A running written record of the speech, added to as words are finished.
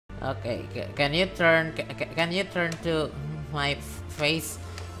Okay, can you turn? Can you turn to my face?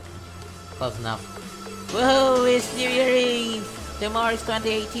 Close enough. Woohoo! It's New Year Eve. Tomorrow is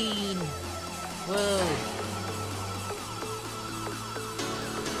 2018. Woo!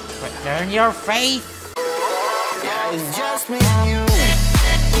 Turn your face. Yeah, it's just me and you.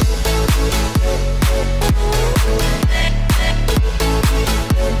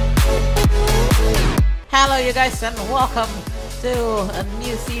 Hello, you guys, and welcome to a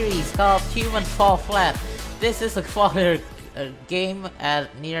new series called Human Fall Flat. This is a fodder game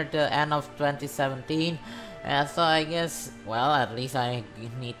at near the end of 2017, and so I guess, well, at least I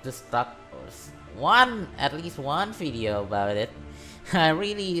need to stock at least one video about it. I'm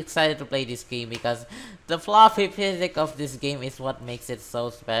really excited to play this game because the floppy physics of this game is what makes it so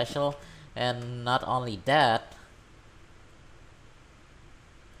special, and not only that,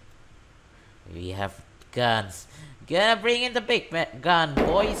 we have guns. Gonna bring in the big gun,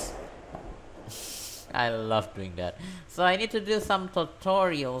 boys. I love doing that. So I need to do some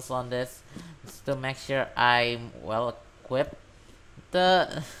tutorials on this to make sure I'm well equipped.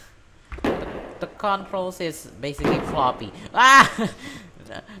 The controls is basically floppy. Ah!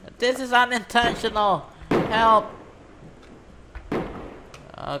 This is unintentional. Help.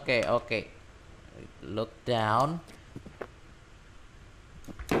 Okay. Look down.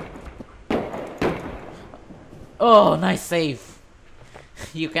 Oh, nice save.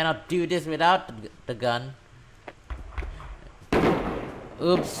 You cannot do this without the gun.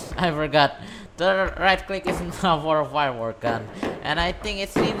 Oops, I forgot. The right click is now for a firework gun. And I think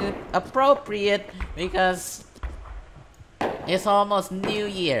it's appropriate because it's almost New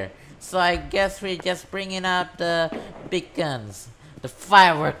Year. So I guess we're just bringing out the big guns. The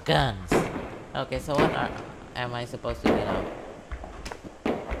firework guns. Okay, so what am I supposed to do now?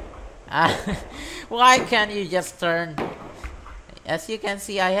 Why can't you just turn? As you can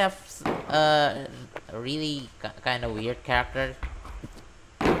see, I have a really kind of weird character.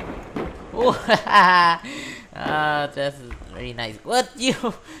 Oh, that's very nice. Would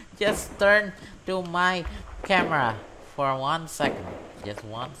you just turn to my camera for 1 second? Just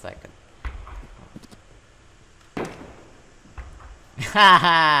 1 second.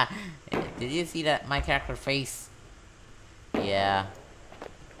 Haha! Did you see that my character face? Yeah.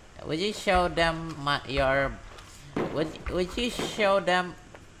 Would you show them your? Would you show them?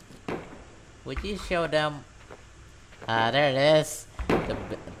 Would you show them? There it is.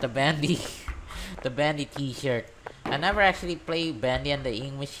 The Bandy, the Bandy T-shirt. I never actually played Bandy and the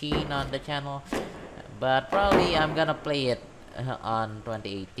Ink Machine on the channel, but probably I'm gonna play it on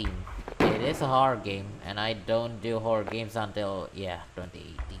 2018. It is a horror game, and I don't do horror games until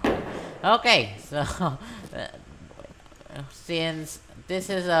 2018. Okay, so since this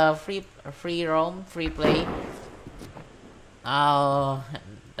is a free roam, free play, all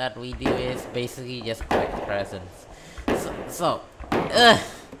that we do is basically just collect presents. So,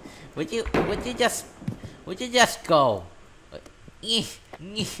 would you just go?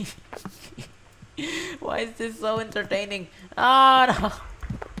 Why is this so entertaining? Oh no!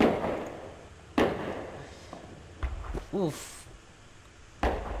 Oof.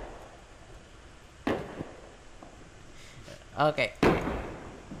 Okay.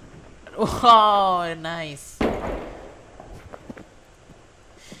 Oh, nice.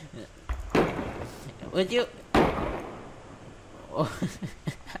 Would you?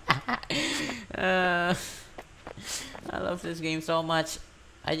 I love this game so much.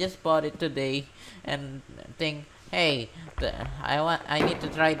 I just bought it today and think, hey, I need to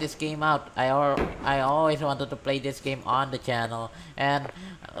try this game out. I always wanted to play this game on the channel, and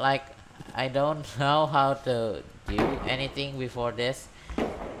like I don't know how to do anything before this.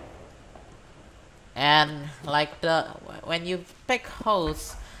 And like when you pick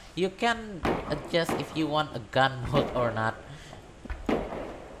host, you can adjust if you want a gun mode or not.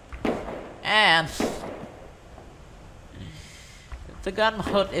 And the gun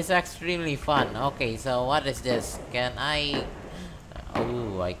mode is extremely fun. Okay, so what is this? Can I?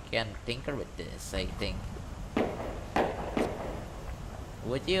 Oh, I can tinker with this, I think.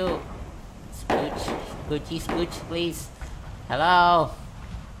 Would you scooch, please? Hello?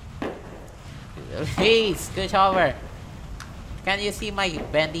 Please, scooch over. Can you see my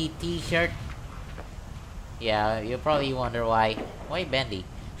Bandy T-shirt? Yeah, you probably wonder why. Why Bandy?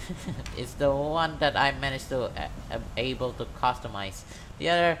 It's the one that I managed to able to customize. The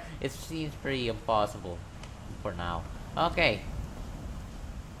other, it seems pretty impossible for now. Okay.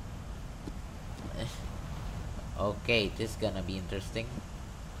 Okay, this is gonna be interesting.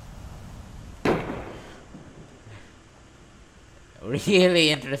 Really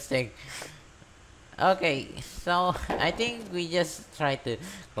interesting. Okay, so I think we just try to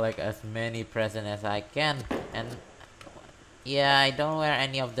collect as many presents as I can, and yeah, I don't wear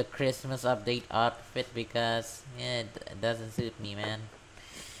any of the Christmas update outfit because it doesn't suit me, man.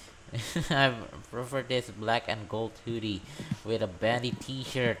 I prefer this black and gold hoodie with a bandy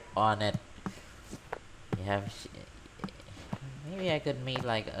T-shirt on it. You have maybe I could make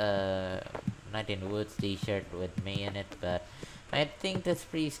like a Night in the Woods T-shirt with me in it, but I think that's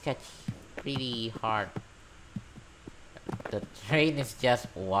pretty sketchy, pretty hard. The train is just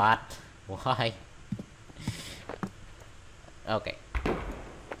what? Why? Okay.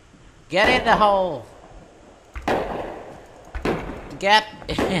 Get in the hole! Get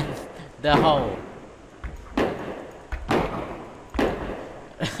in the hole!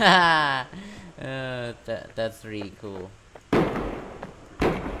 That's really cool.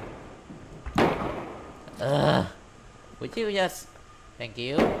 Would you just... Thank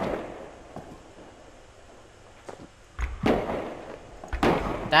you.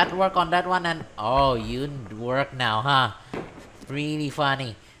 That work on that one and... Oh, you work now, huh? Really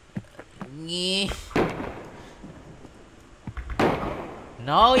funny.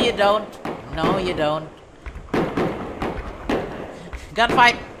 No, you don't. No, you don't.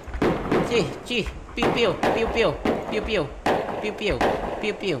 Gunfight! Gee, gee. Pew pew, pew pew, pew pew, pew pew,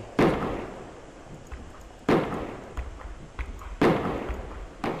 pew pew.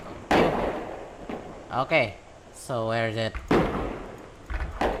 Okay, so where is it?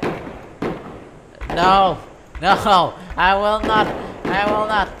 No, no, I will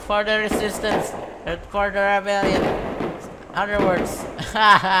not, for the resistance, for the rebellion. Other words,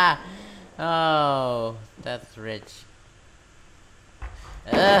 haha. Oh, that's rich.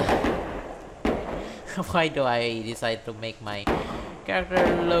 Why do I decide to make my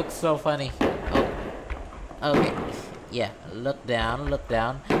character look so funny? Oh, okay. Yeah, look down, look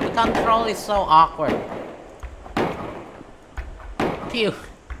down. The control is so awkward. Pew!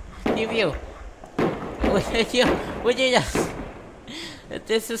 Pew pew! Would you just...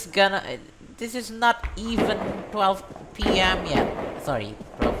 This is not even 12 p.m. yet. Sorry,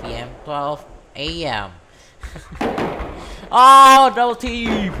 12 p.m. 12 a.m. Oh, double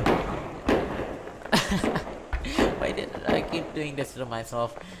team! Why did I keep doing this to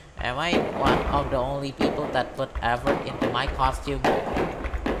myself? Am I one of the only people that put effort into my costume?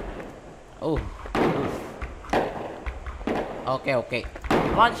 Oh, okay, okay.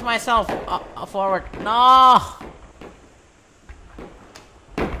 Launch myself forward. No!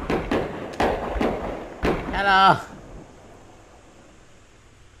 Hello.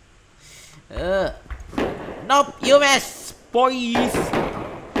 Nope, you miss, boys.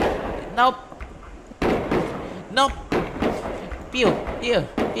 Nope. Nope. Pew, pew,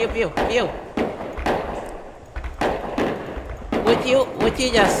 pew, pew, pew. Would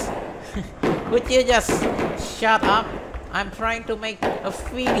you just, would you just shut up? I'm trying to make a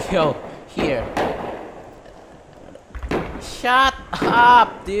video here. Shut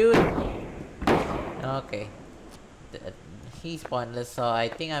up, dude. Okay. He's pointless, so I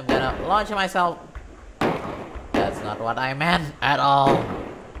think I'm gonna launch myself. That's not what I meant at all.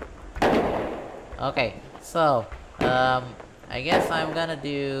 Okay, so, I guess I'm gonna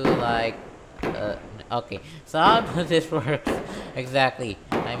do like, okay. So how does this work exactly?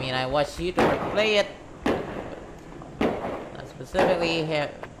 I mean, I watched YouTubers play it. Specifically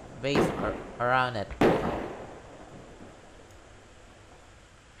based around it.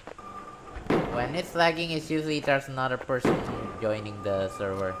 When it's lagging, it's usually there's another person joining the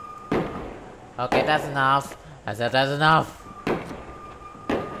server. Okay, that's enough. I said that's enough.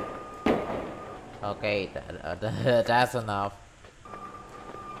 Okay, that's enough.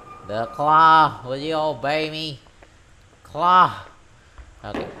 The claw, will you obey me? Claw.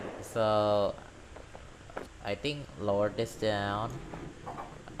 Okay, so I think lower this down.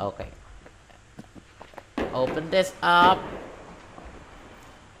 Okay. Open this up.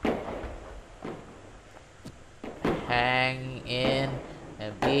 Hang in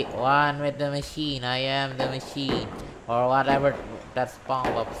and be one with the machine. I am the machine. Or whatever that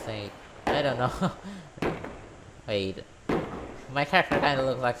SpongeBob said. I don't know. Wait. My character kinda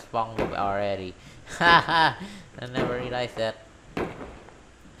looks like SpongeBob already. Haha. I never realized that.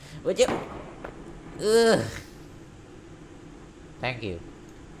 Would you? Ugh. Thank you.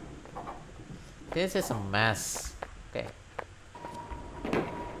 This is a mess. Okay.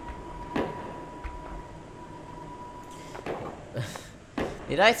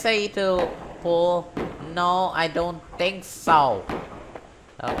 Did I say to pull? No, I don't think so.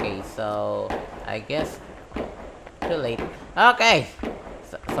 Okay, so I guess too late. Okay.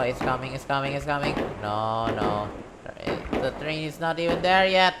 So it's coming, it's coming, it's coming. No, no. The train is not even there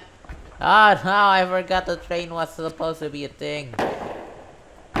yet. Ah, no, I forgot the train was supposed to be a thing.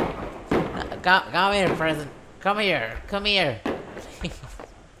 Come here, present. Come here. Come here.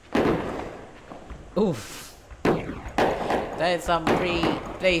 Oof. That is some pretty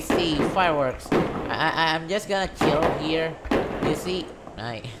tasty fireworks. I'm just gonna chill here. You see?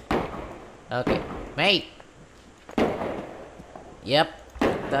 Right. Okay. Mate. Yep.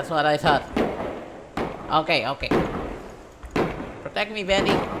 That's what I thought. Okay, okay. Protect me,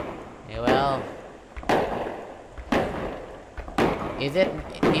 Bendy. Yeah, well. Is it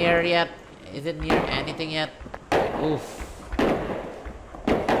near yet? Is it near anything yet? Oof.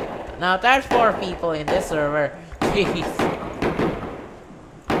 Now there's 4 people in this server. Jeez.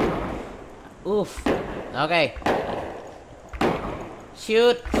 Oof. Okay.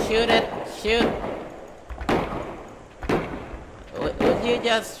 Shoot. Shoot it. Shoot. Would you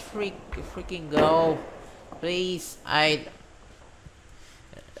just freaking go? Please.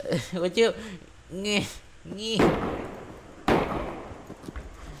 Would you?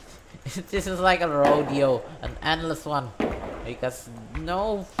 This is like a rodeo, an endless one, because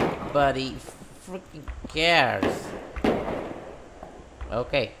nobody freaking cares.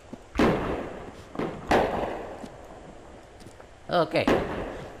 Okay. Okay.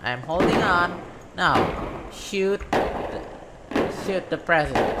 I'm holding on. Now, shoot the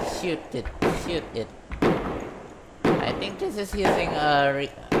president. Shoot it. Shoot it. I think this is using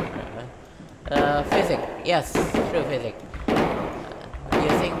physics. Yes, true physics.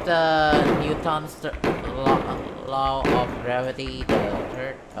 Using the Newton's law of gravity, the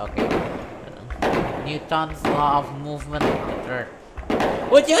third. Okay. Newton's law of movement, the third.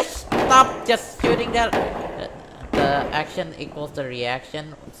 Would you stop just shooting that? The action equals the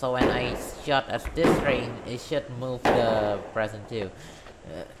reaction. So when I shot at this range, it should move the present too.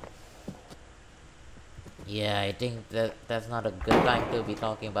 Yeah, I think that's not a good time to be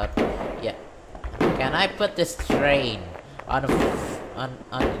talking about. Yeah. Can I put this train on this, on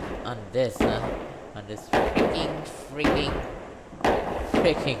this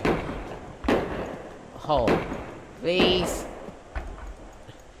freaking hole, please?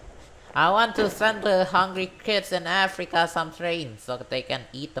 I want to send the hungry kids in Africa some trains so that they can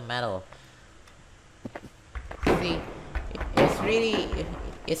eat the metal. See,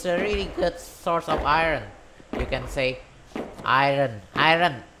 it's a really good source of iron. You can say iron.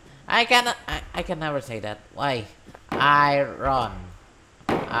 I can never say that. Why? Iron.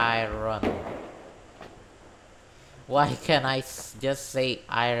 Why can't I just say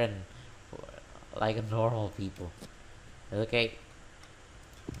iron like normal people? Okay.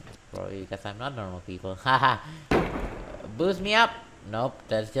 Probably because I'm not normal people. Haha. Boost me up. Nope.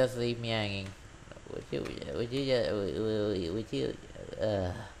 That's just leave me hanging. Would you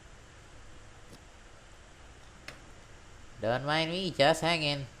don't mind me, just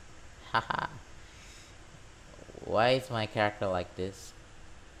hanging. Haha. Why is my character like this?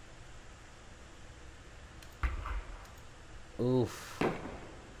 Oof.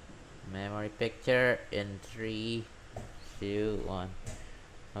 Memory picture in 3, 2, 1.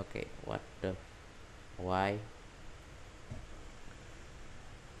 Okay, what the? Why?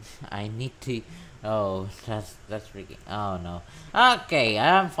 I need to. Oh, that's freaking. Oh no. Okay,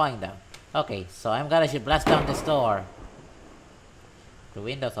 I'm fine now. Okay, so I'm gonna blast down this door. The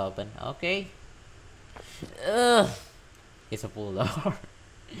window's open. Okay. Ugh. It's a full door.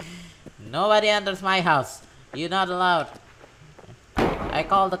 Nobody enters my house. You're not allowed. I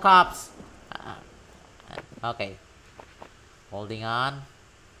call the cops. Okay. Holding on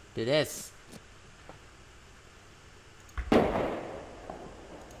to this.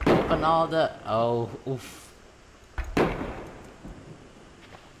 Open all the. Oh, oof.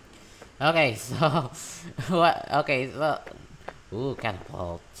 Okay, so what? Okay, so. Ooh,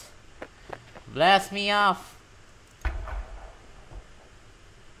 catapult. Blast me off.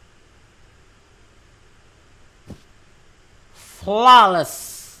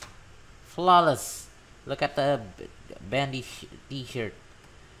 Flawless. Flawless. Look at the bandy t-shirt.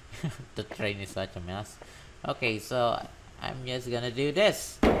 The train is such a mess. Okay, so I'm just gonna do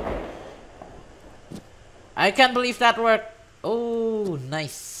this. I can't believe that worked. Oh,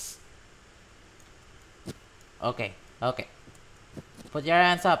 nice. Okay, okay. Put your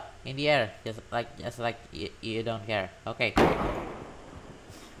hands up in the air, just like you don't care. Okay.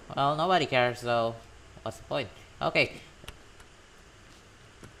 Well, nobody cares, so what's the point? Okay.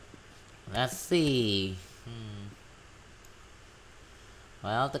 Let's see.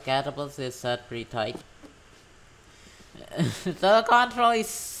 Well, the catapult is set pretty tight. The control is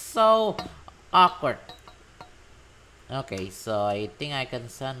so awkward. Okay, so I think I can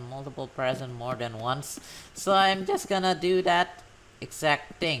send multiple presents more than once. So I'm just gonna do that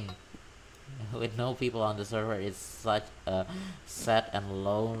exact thing. with no people on the server. It's such a sad and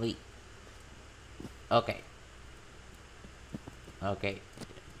lonely. Okay. Okay.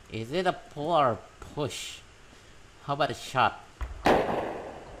 Is it a pull or push? How about a shot?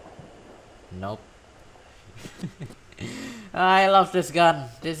 Nope. I love this gun.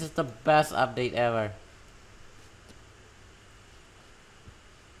 This is the best update ever.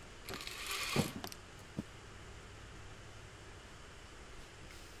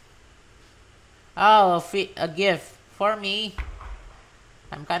 Oh, a gift for me.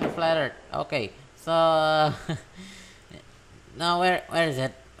 I'm kind of flattered. Okay, so now where is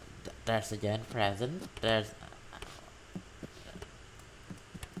it? There's a giant present. There's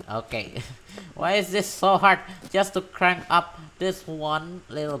okay. Why is this so hard? Just to crank up this one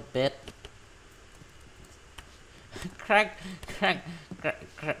little bit. crank,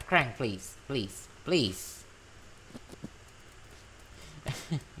 crank, please, please.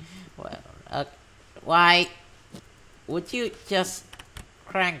 Well, why would you just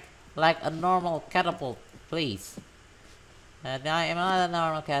crank like a normal catapult, please? I'm not a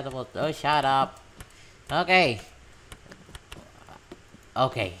normal catapult. Oh, shut up. Okay.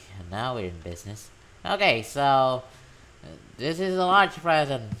 Okay, now we're in business. Okay, so this is a large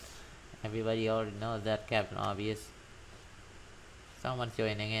present. Everybody already knows that, Captain Obvious. Someone's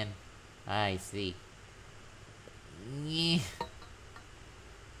joining in. I see.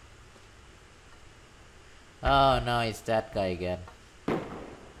 Oh no, it's that guy again.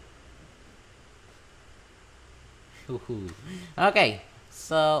 Okay,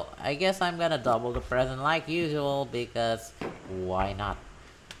 so I guess I'm gonna double the present like usual because why not?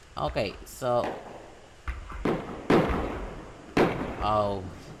 Okay, so oh,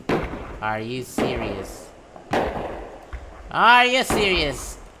 are you serious? Are you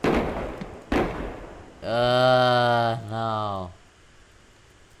serious? No.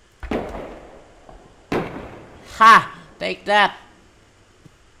 Ha! Take that!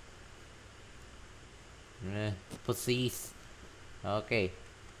 Pussies. Okay.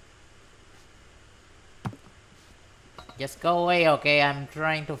 Just go away, okay? I'm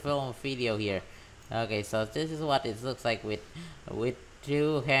trying to film a video here. Okay, so this is what it looks like with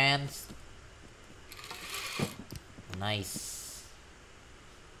two hands. Nice.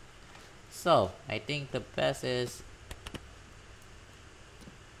 So, I think the best is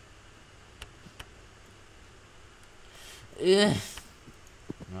ugh.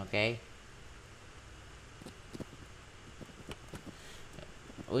 Okay.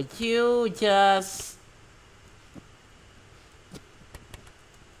 Would you just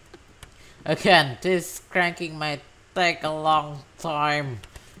again, this cranking might take a long time.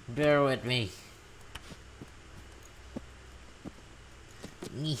 Bear with me.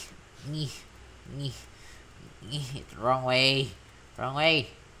 Wrong way. Wrong way.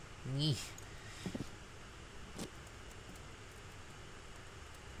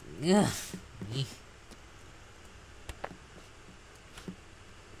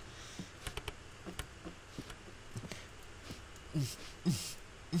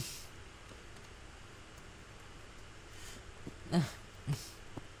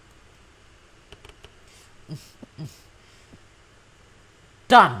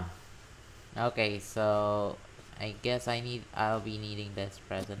 Done. Okay, so I guess I'll be needing this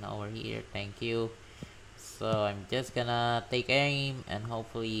present over here. Thank you. So I'm just gonna take aim and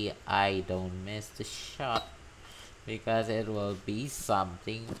hopefully I don't miss the shot because it will be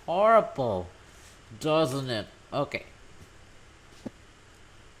something horrible, doesn't it? Okay.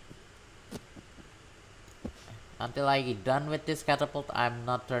 Until I get done with this catapult, I'm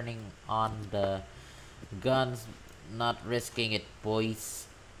not turning on the guns, not risking it, boys.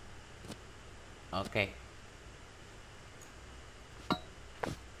 Okay.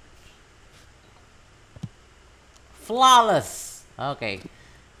 Flawless! Okay.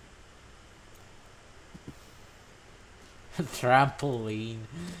 Trampoline.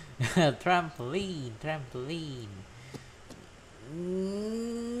 Trampoline.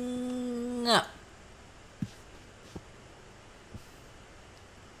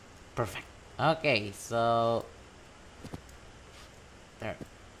 Perfect. Okay, so there.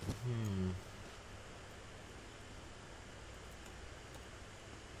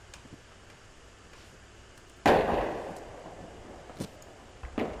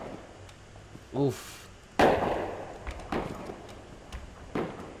 Oof.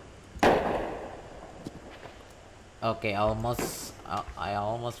 Okay, almost. I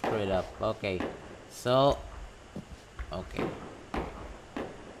almost screwed up. Okay, so. Okay.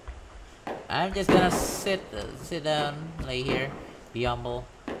 I'm just gonna sit down, lay here, be humble.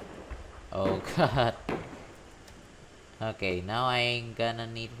 Oh god. Okay, now I ain't gonna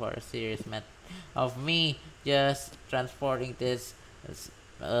need for a serious of me just transporting this.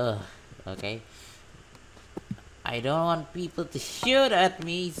 Ugh. Okay. I don't want people to shoot at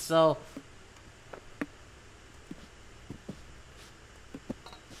me, so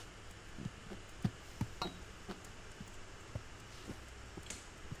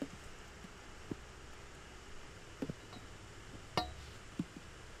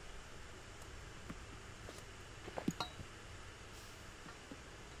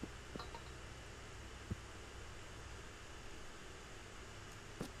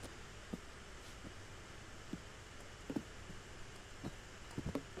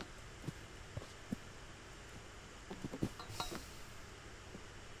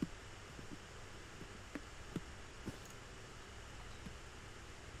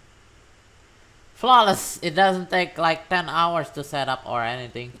flawless. It doesn't take like 10 hours to set up or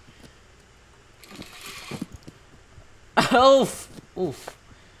anything. Oof. Oof.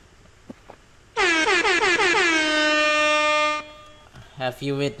 Have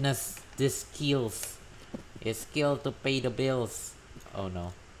you witnessed these skills? A skill to pay the bills. Oh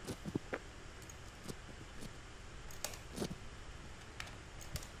no.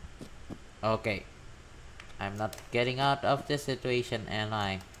 Okay. I'm not getting out of this situation, am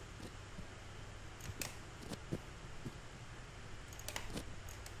I?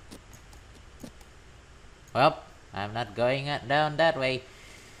 Well, I'm not going down that way.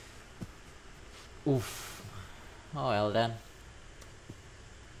 Oof. Oh well then.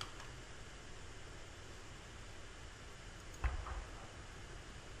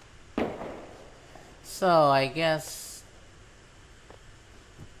 So I guess.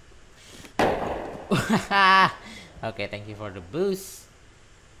 Okay, thank you for the boost.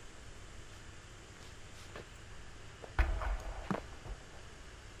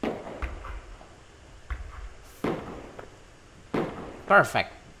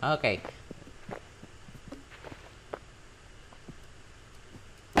 Perfect. Okay.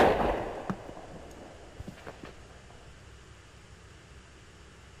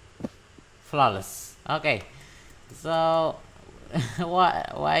 Flawless. Okay. So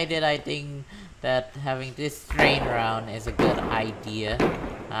why did I think that having this train round is a good idea?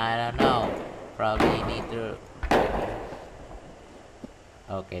 I don't know. Probably need to.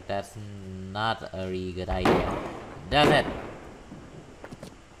 Okay, that's not a really good idea. Does it?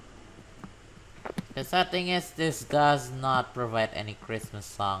 The sad thing is this does not provide any Christmas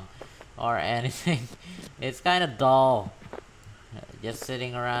song or anything. It's kind of dull. Just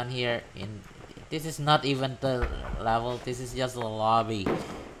sitting around here in. This is not even the level. This is just the lobby.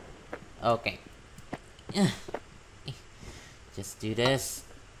 Okay. Just do this.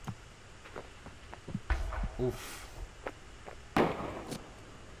 Oof.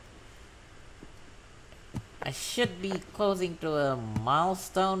 I should be closing to a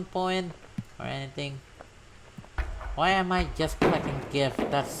milestone point or anything. Why am I just collecting gifts?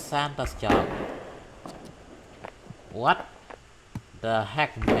 That's Santa's job. What the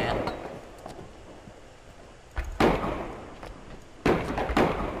heck, man?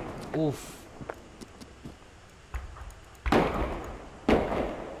 Oof.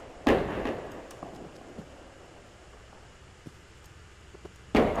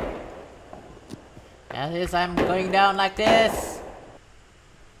 As is, I'm going down like this.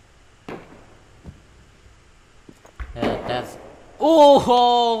 That's.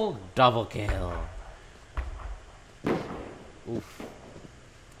 Oh, double kill. Oof.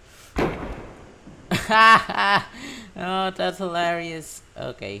 Oh, that's hilarious.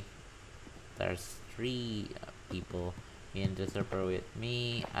 Okay. There's 3 people in the server with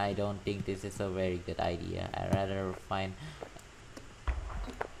me. I don't think this is a very good idea. I'd rather find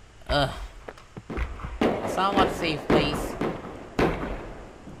a somewhat safe place.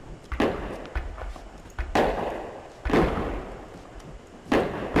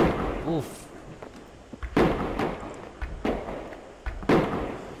 Oof.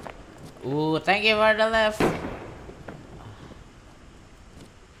 Ooh, thank you for the lift.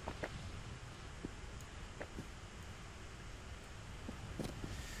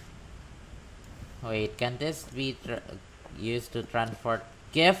 Wait, can this be used to transport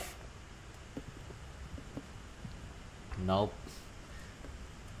gift? Nope.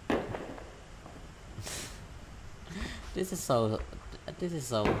 This is so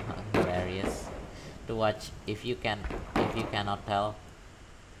hilarious to watch. If you cannot tell,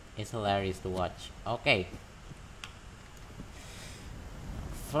 it's hilarious to watch. Okay,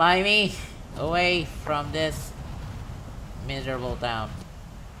 fly me away from this miserable town.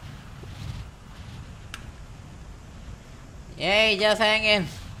 Yay, just hanging.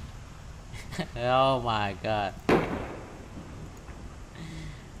 Oh my god.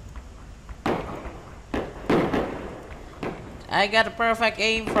 I got a perfect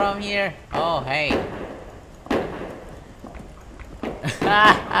aim from here. Oh, hey.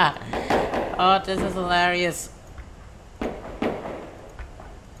 Oh, this is hilarious.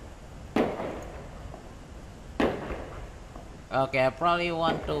 Okay, I probably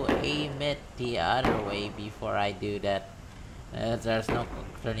want to aim it the other way before I do that. There's no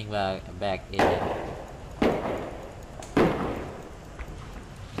turning back in it.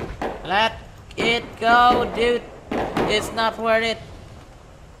 Let it go, dude. It's not worth it.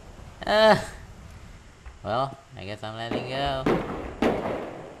 Well, I guess I'm letting go.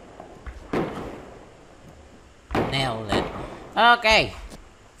 Nailed it. Okay.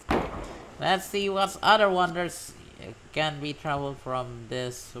 Let's see what other wonders can be traveled from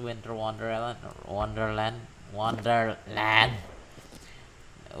this winter wonderland.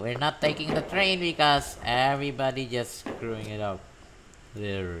 We're not taking the train because everybody just screwing it up.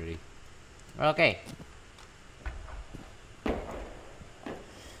 Literally. Okay.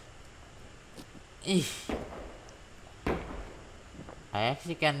 I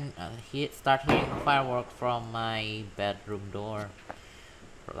actually can start hearing fireworks from my bedroom door.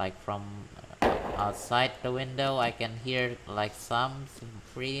 Like from outside the window, I can hear like some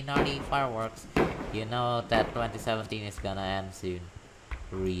pretty naughty fireworks. You know that 2017 is gonna end soon.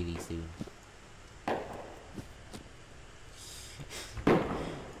 Really soon.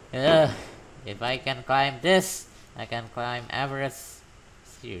 If I can climb this, I can climb Everest.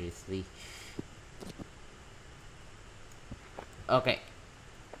 Seriously. Okay.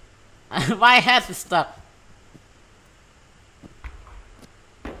 My head's stuck.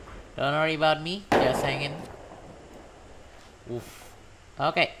 Don't worry about me, just hanging. Oof.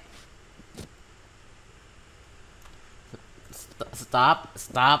 Okay. Stop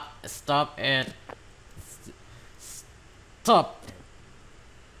it. Stop.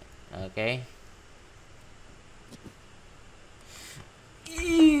 Okay.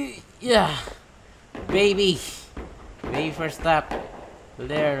 Yeah. Baby first step.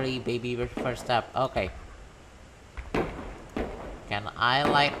 Literally baby first step. Okay. Can I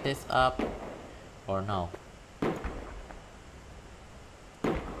light this up or no?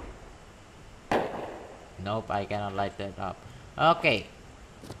 Nope, I cannot light that up. Okay.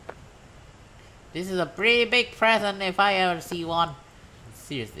 This is a pretty big present if I ever see one.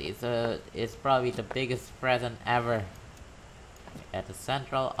 Seriously, it's probably the biggest present ever. At the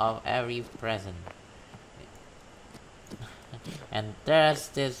central of every present. And there's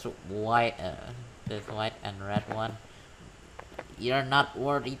this white and red one. You're not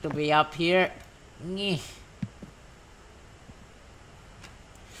worthy to be up here.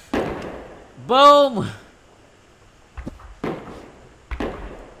 Boom!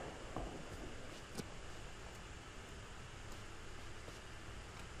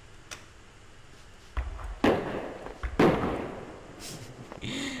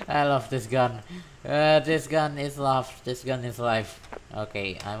 I love this gun. This gun is love. This gun is life.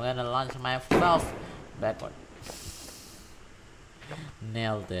 Okay, I'm gonna launch myself backward.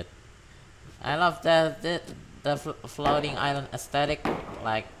 Nailed it. I love the floating island aesthetic.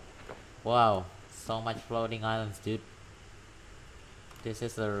 Like, wow, so much floating islands, dude. This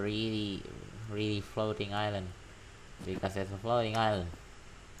is a really floating island because it's a floating island.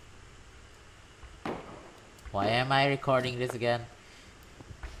 Why am I recording this again?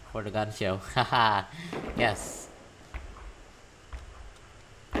 For the gun show. Haha. Yes.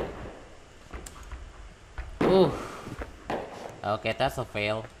 Ooh. Okay, that's a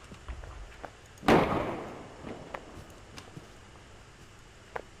fail.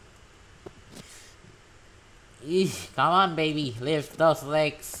 Eesh, come on, baby. Lift those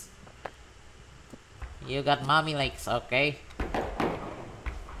legs. You got mommy legs, okay?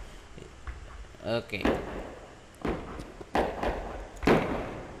 Okay.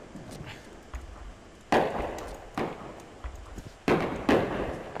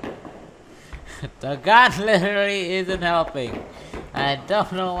 The gun literally isn't helping. I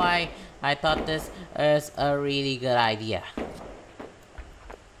don't know why I thought this is a really good idea.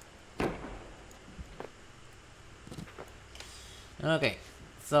 Okay,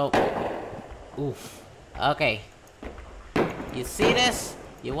 so, oof. Okay, you see this?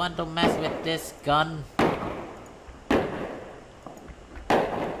 You want to mess with this gun?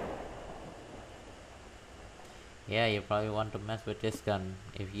 Yeah, you probably want to mess with this gun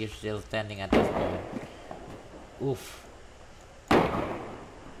if you're still standing at this point. Oof.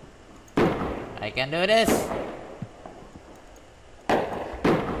 I can do this.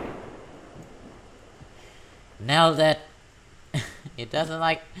 Nailed it. It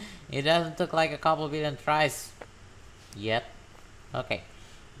doesn't took like a couple billion tries yet. Okay.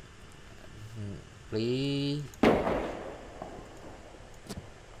 Please.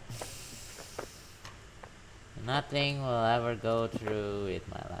 Nothing will ever go through with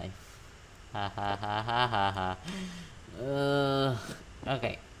my life. Ha ha ha ha ha ha.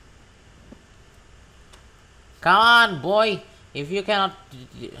 Okay. Come on, boy! If you cannot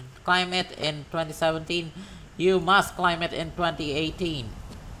climb it in 2017, you must climb it in 2018.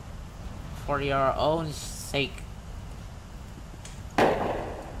 For your own sake.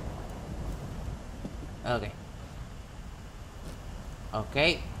 Okay.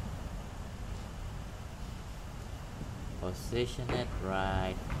 Okay. Position it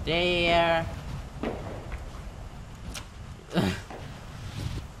right there.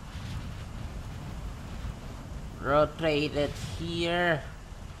 Rotate it here.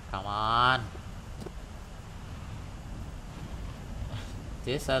 Come on.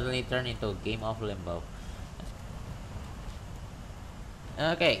 This suddenly turned into a game of limbo.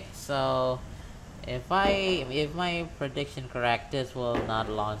 Okay, so if my prediction correct, this will not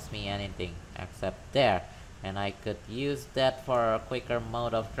launch me anything except there, and I could use that for a quicker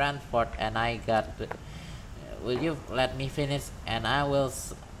mode of transport. And I got. Will you let me finish? And I will.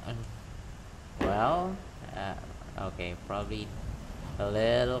 Well, okay, probably a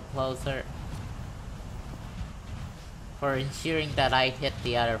little closer for ensuring that I hit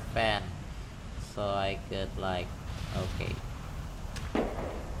the other fan, so I could like. Okay.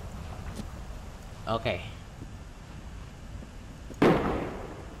 Okay.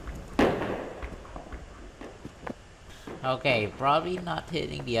 Okay, probably not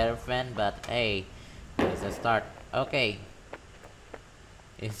hitting the other fan, but hey, it's a start. Okay.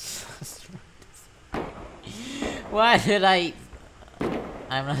 It's why did I'm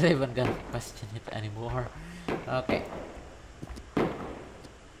not even gonna question it anymore. Okay.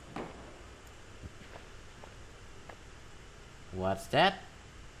 What's that?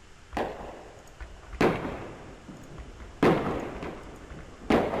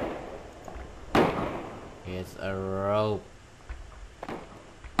 It's a rope.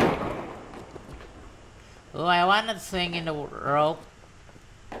 Oh, I wanna swing in the rope.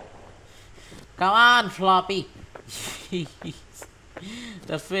 Come on, Floppy.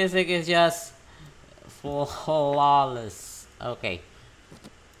 The physics is just flawless. Okay.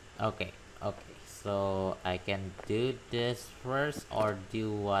 Okay. Okay. So I can do this first or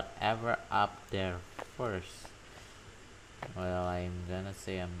do whatever up there first. Well, I'm gonna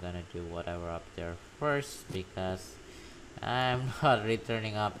say I'm gonna do whatever up there first because I'm not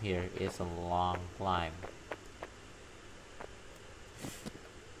returning up here. It's a long climb.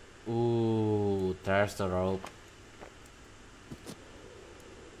 Ooh, there's the rope.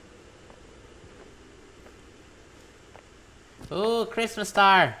 Ooh, Christmas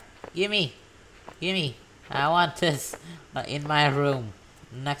star. Gimme. Gimme. I want this in my room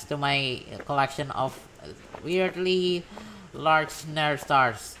next to my collection of weirdly large nerd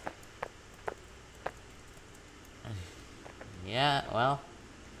stars. Yeah, well.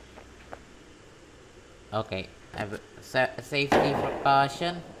 Okay. Safety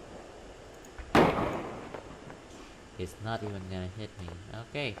precaution. It's not even gonna hit me.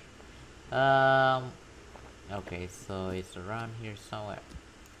 Okay. Okay, so it's around here somewhere.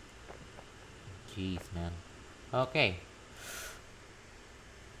 Jeez, man. Okay.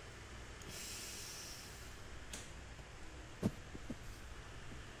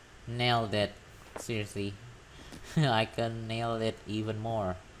 Nailed it. Seriously. I can nail it even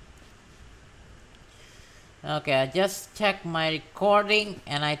more. Okay, I just checked my recording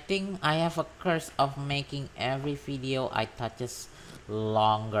and I think I have a curse of making every video I touches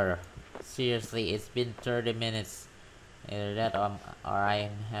longer. Seriously, it's been 30 minutes. Either that or I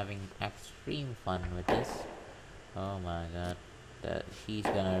am having extreme fun with this. Oh my god. He's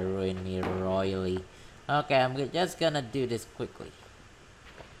gonna ruin me royally. Okay, I'm just gonna do this quickly.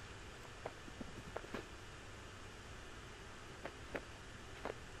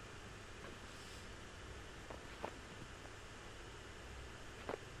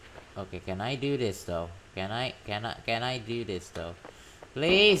 Okay, can I do this though? Can I do this though?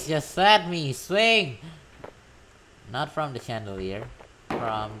 Please just let me swing. Not from the chandelier,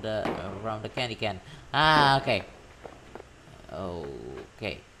 from the candy can. Ah, okay.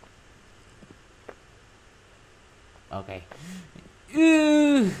 Okay. Okay.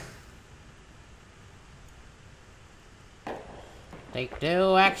 Take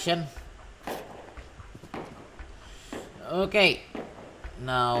two, action. Okay.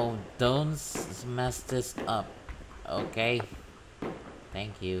 Now don't mess this up. Okay.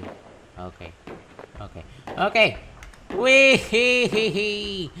 Thank you. Okay. Okay. Okay.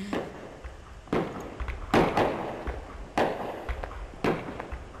 Wee.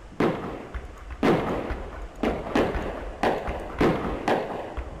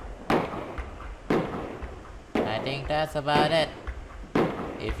 think that's about it.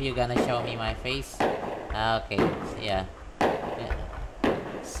 If you're gonna show me my face. Okay, so yeah.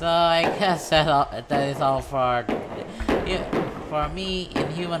 So I guess that is all for me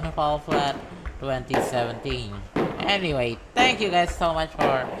in Human Fall Flat 2017. Anyway, thank you guys so much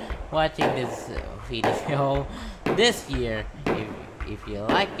for watching this video this year. If you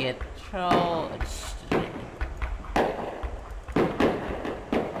like it,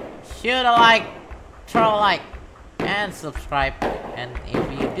 shoot a like, throw a like, and subscribe. And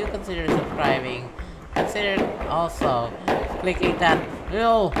if you do consider subscribing, consider also clicking that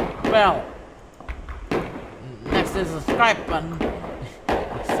little bell next to the subscribe button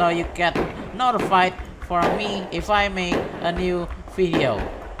so you get notified for me if I make a new video.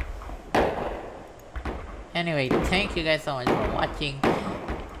 Anyway, thank you guys so much for watching.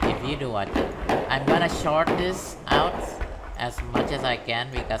 If you do watch it, I'm gonna short this out as much as I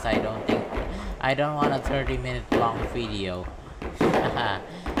can because I don't want a 30-minute long video.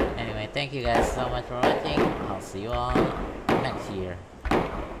 Anyway, thank you guys so much for watching. I'll see you all next year.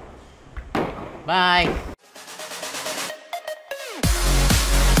 Bye.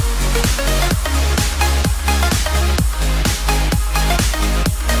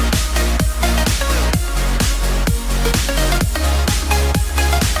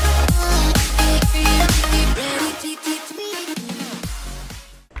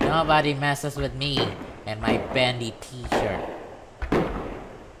 Nobody messes with me and my bendy t-shirt.